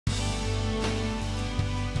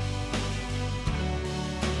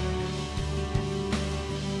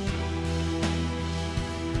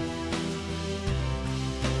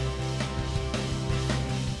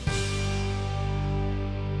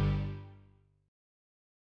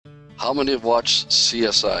How many have watched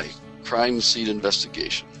CSI, Crime Scene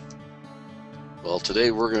Investigation? Well, today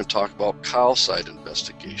we're going to talk about cow side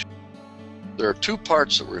investigation. There are two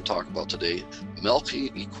parts that we're going to talk about today: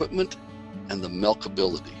 milking equipment and the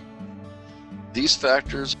milkability. These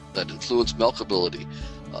factors that influence milkability,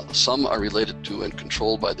 some are related to and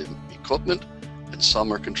controlled by the equipment, and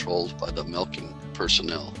some are controlled by the milking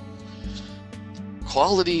personnel.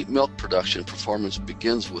 Quality milk production performance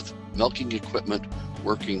begins with milking equipment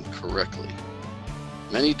working correctly.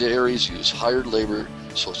 Many dairies use hired labor,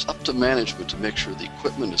 so it's up to management to make sure the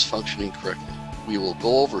equipment is functioning correctly. We will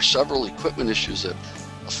go over several equipment issues that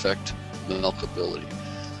affect milkability.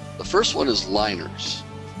 The first one is liners.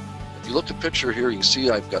 If you look at the picture here, you can see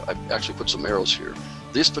I've actually put some arrows here.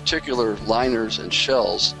 These particular liners and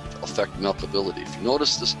shells affect milkability. If you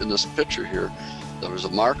notice this in this picture here, there's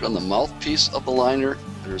a mark on the mouthpiece of the liner,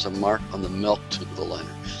 and there's a mark on the milk tube of the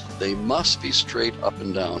liner. They must be straight up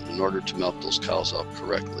and down in order to milk those cows out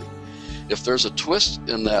correctly. If there's a twist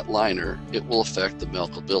in that liner, it will affect the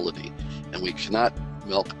milkability, and we cannot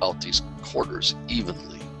milk out these quarters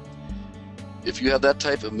evenly. If you have that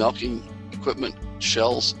type of milking equipment,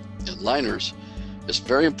 shells and liners, it's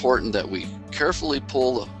very important that we carefully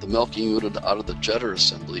pull the milking unit out of the jetter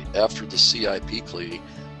assembly after the CIP cleaning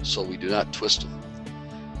so we do not twist them.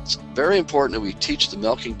 It's very important that we teach the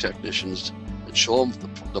milking technicians and show them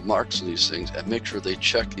the marks of these things and make sure they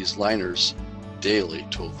check these liners daily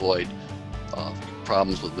to avoid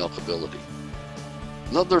problems with milkability.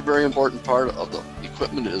 Another very important part of the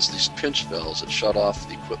equipment is these pinch valves that shut off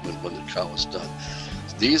the equipment when the cow is done.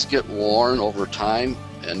 These get worn over time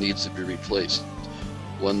and needs to be replaced.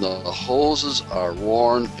 When the hoses are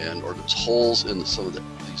worn or there's holes in some of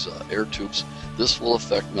these air tubes, this will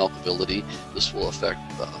affect milkability. This will affect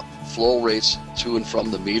flow rates to and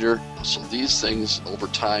from the meter. So these things over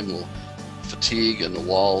time will fatigue and the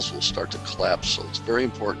walls will start to collapse. So it's very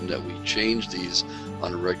important that we change these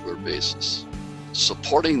on a regular basis.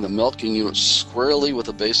 Supporting the milking unit squarely with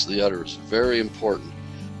the base of the udder is very important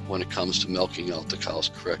when it comes to milking out the cows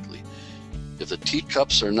correctly. If the teat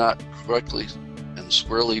cups are not correctly and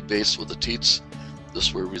squarely based with the teats,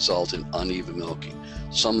 this will result in uneven milking.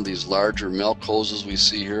 Some of these larger milk hoses we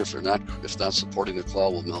see here, if not supporting the claw,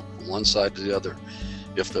 will milk from one side to the other.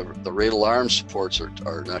 If the radial arm supports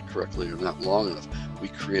are not correctly or not long enough, we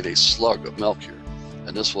create a slug of milk here.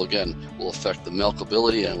 And this will affect the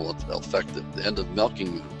milkability and will affect the end of milking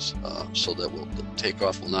units, so that the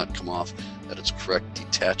takeoff will not come off at its correct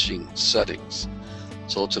detaching settings.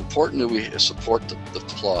 So it's important that we support the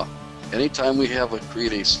claw. Anytime we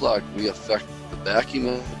create a slug, we affect the backing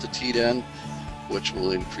of the teat end, which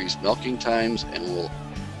will increase milking times and will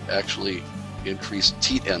actually increase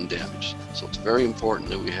teat end damage. So it's very important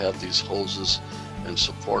that we have these hoses and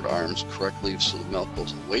support arms correctly so the milk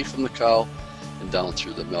goes away from the cow and down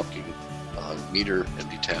through the milking meter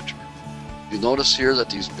and detacher. You notice here that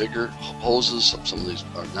these bigger hoses, some of these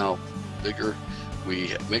are now bigger.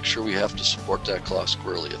 We make sure we have to support that claw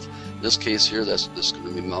squarely. If in this case here, this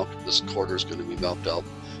quarter is going to be milked out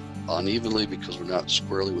unevenly because we're not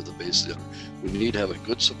squarely with the base of the udder. We need to have a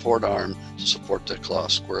good support arm to support that claw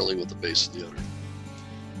squarely with the base of the udder.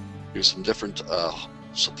 Here's some different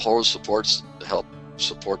supports to help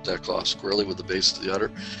support that claw squarely with the base of the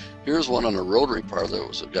udder. Here's one on a rotary parlor that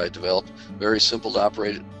was a guy developed. Very simple to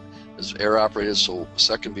operate. It's air operated, so a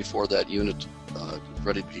second before that unit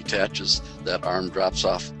ready detaches, that arm drops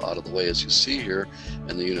off out of the way as you see here,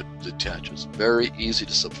 and the unit detaches. Very easy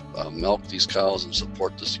to milk these cows and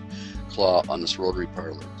support this claw on this rotary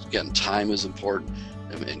parlor. Again, time is important,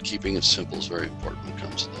 and keeping it simple is very important when it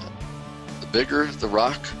comes to that. The bigger the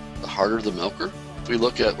rock, the harder the milker. If we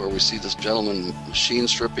look at where we see this gentleman machine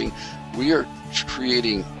stripping, we are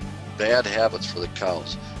creating bad habits for the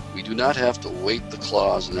cows. We do not have to weight the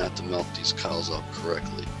claws and have to milk these cows out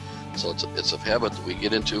correctly. So it's a habit that we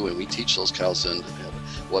get into, and we teach those cows then to have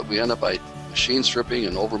it. What we end up by machine stripping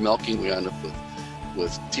and over milking, we end up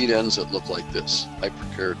with teat ends that look like this,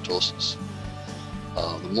 hyperkeratosis.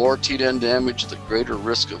 The more teat end damage, the greater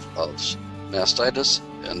risk of mastitis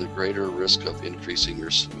and the greater risk of increasing your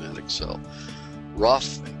somatic cell.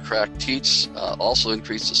 Rough and cracked teats also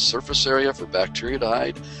increase the surface area for bacteria to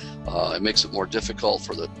hide. It makes it more difficult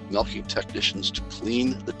for the milking technicians to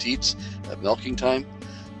clean the teats at milking time.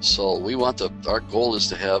 So our goal is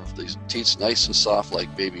to have these teats nice and soft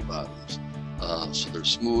like baby bottoms. So they're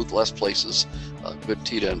smooth, less places, good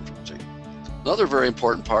teat end protein. Another very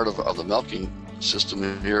important part of the milking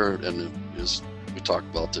system here is we talked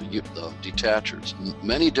about the detachers.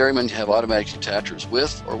 Many dairymen have automatic detachers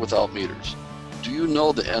with or without meters. Do you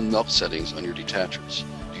know the end milk settings on your detachers?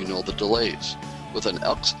 Do you know the delays? With an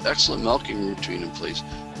excellent milking routine in place,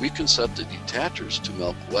 we can set the detachers to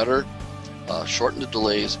milk wetter, shorten the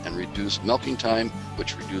delays, and reduce milking time,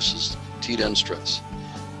 which reduces teat-end stress.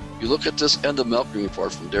 You look at this end of milking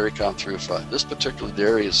report from DairyCom 305. This particular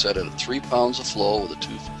dairy is set at 3 pounds of flow with a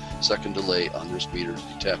 2-second delay on this meter's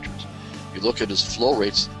detachers. You look at his flow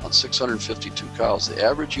rates on 652 cows. The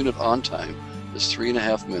average unit on time is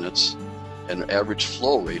 3.5 minutes, and the average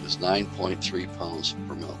flow rate is 9.3 pounds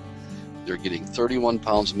per milk. They're getting 31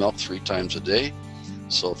 pounds of milk 3 times a day.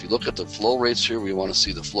 So if you look at the flow rates here, we want to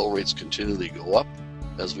see the flow rates continually go up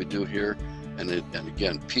as we do here. And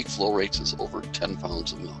again, peak flow rates is over 10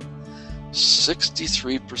 pounds of milk.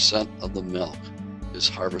 63% of the milk is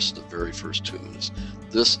harvested the very first 2 minutes.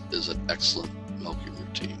 This is an excellent milking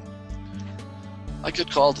routine. I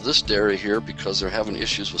get called to this dairy here because they're having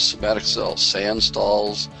issues with somatic cells, sand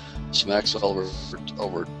stalls, somatic cell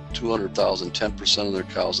over 200,000, 10% of their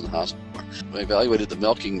cows in the hospital. When I evaluated the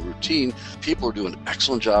milking routine, people are doing an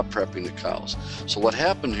excellent job prepping the cows. So what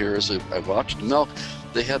happened here is I watched the milk.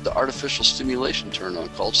 They had the artificial stimulation turn on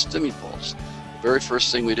called StimiPulse. The very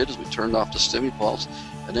first thing we did is we turned off the StimiPulse,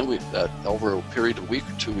 and then over a period of a week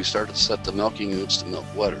or two, we started to set the milking units to milk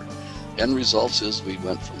wetter. End results is we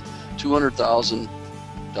went from 200,000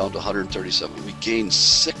 down to 137. We gained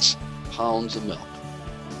 6 pounds of milk.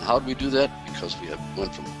 And how did we do that? Because we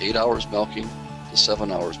went from 8 hours milking to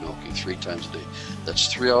 7 hours milking 3 times a day.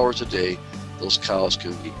 That's 3 hours a day. Those cows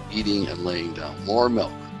can be eating and laying down more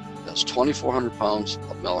milk. That's 2,400 pounds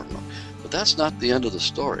of milk. But that's not the end of the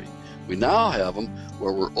story. We now have them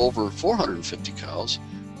where we're over 450 cows.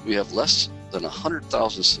 We have less than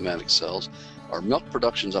 100,000 somatic cells. Our milk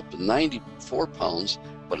production's up to 94 pounds,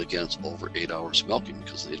 but again, it's over 8 hours milking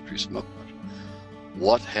because of the increased milk production.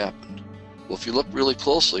 What happened? Well, if you look really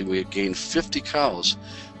closely, we had gained 50 cows.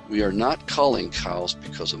 We are not culling cows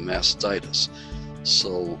because of mastitis.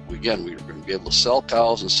 So again, we're going to be able to sell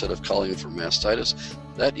cows instead of culling for mastitis.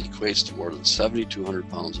 That equates to more than 7,200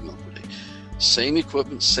 pounds of milk per day. Same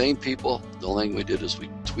equipment, same people. The only thing we did is we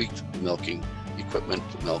tweaked the milking equipment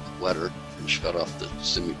to milk wetter and shut off the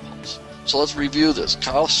StimiPulse. So let's review this.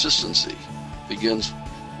 Consistency begins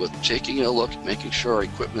with taking a look, making sure our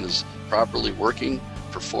equipment is properly working,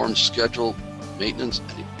 perform scheduled maintenance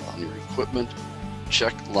on your equipment,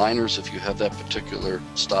 check liners if you have that particular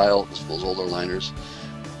style, as well as older liners.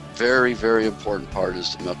 Very, very important part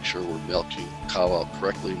is to make sure we're milking cow out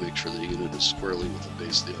correctly, make sure the unit is squarely with the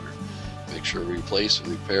base of the udder. Make sure we replace and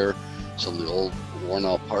repair some of the old worn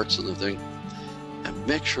out parts of the thing, and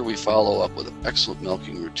make sure we follow up with an excellent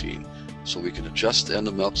milking routine so we can adjust the end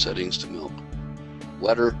of milk settings to milk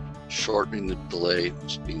wetter, shortening the delay,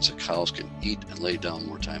 which means the cows can eat and lay down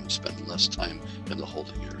more time and spend less time in the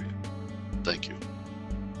holding area. Thank you.